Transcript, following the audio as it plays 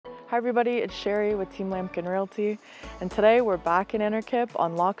Hi everybody, it's Sherry with Team Lambkin Realty, and today we're back in Innerkip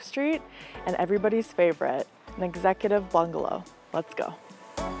on Lock Street and everybody's favorite, an executive bungalow. Let's go.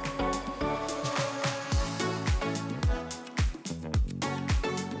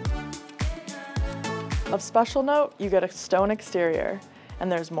 Of special note, you get a stone exterior, and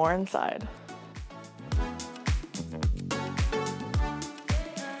there's more inside.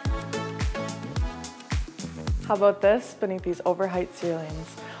 How about this beneath these overheight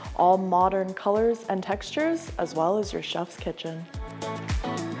ceilings? All modern colors and textures, as well as your chef's kitchen.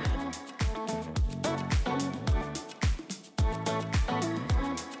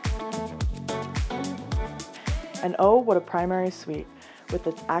 And oh, what a primary suite, with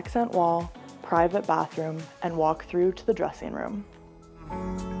its accent wall, private bathroom, and walk through to the dressing room.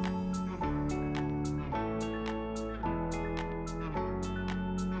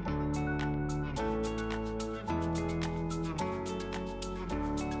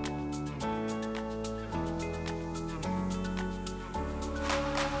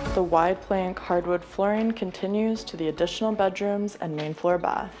 The wide plank hardwood flooring continues to the additional bedrooms and main floor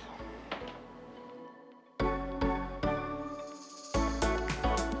bath.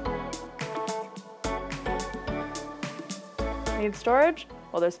 Need storage?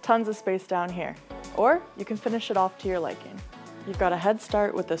 Well, there's tons of space down here. Or you can finish it off to your liking. You've got a head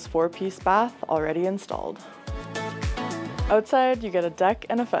start with this 4-piece bath already installed. Outside, you get a deck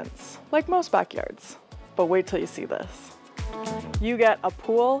and a fence, like most backyards. But wait till you see this. You get a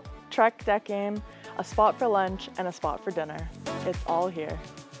pool, Trek decking, a spot for lunch, and a spot for dinner. It's all here.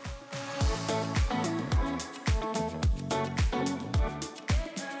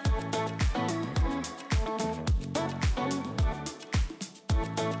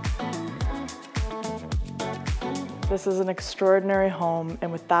 This is an extraordinary home,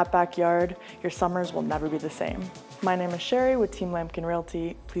 and with that backyard, your summers will never be the same. My name is Sherry with Team Lambkin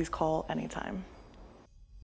Realty. Please call anytime.